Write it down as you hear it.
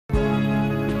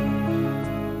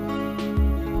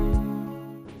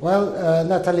Well,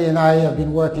 Natalie and I have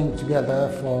been working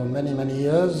together for many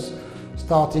years,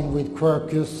 starting with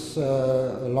Quercus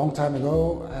a long time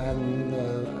ago,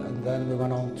 and then we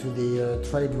went on to the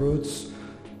trade routes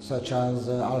such as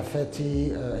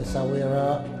Alfetti,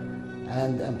 Essaouira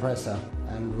and Empresa,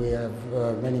 and we have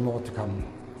many more to come.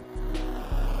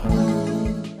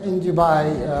 In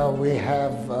Dubai we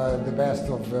have the best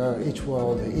of each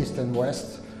world, East and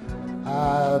West.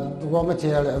 Raw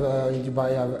material in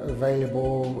Dubai are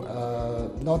available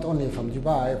not only from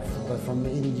Dubai but from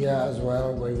India as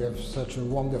well, where we have such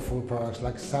wonderful products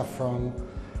like saffron,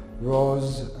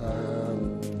 rose,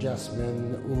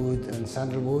 jasmine, oud and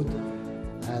sandalwood,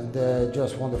 and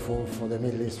just wonderful for the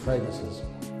Middle East fragrances.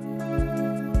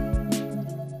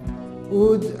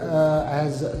 Oud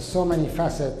has so many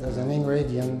facets as an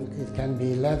ingredient. It can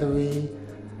be leathery,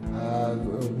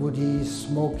 woody,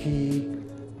 smoky,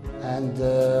 and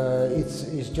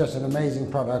it's just an amazing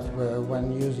product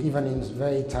when used even in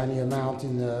very tiny amount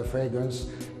in the fragrance.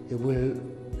 It will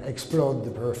explode the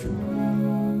perfume.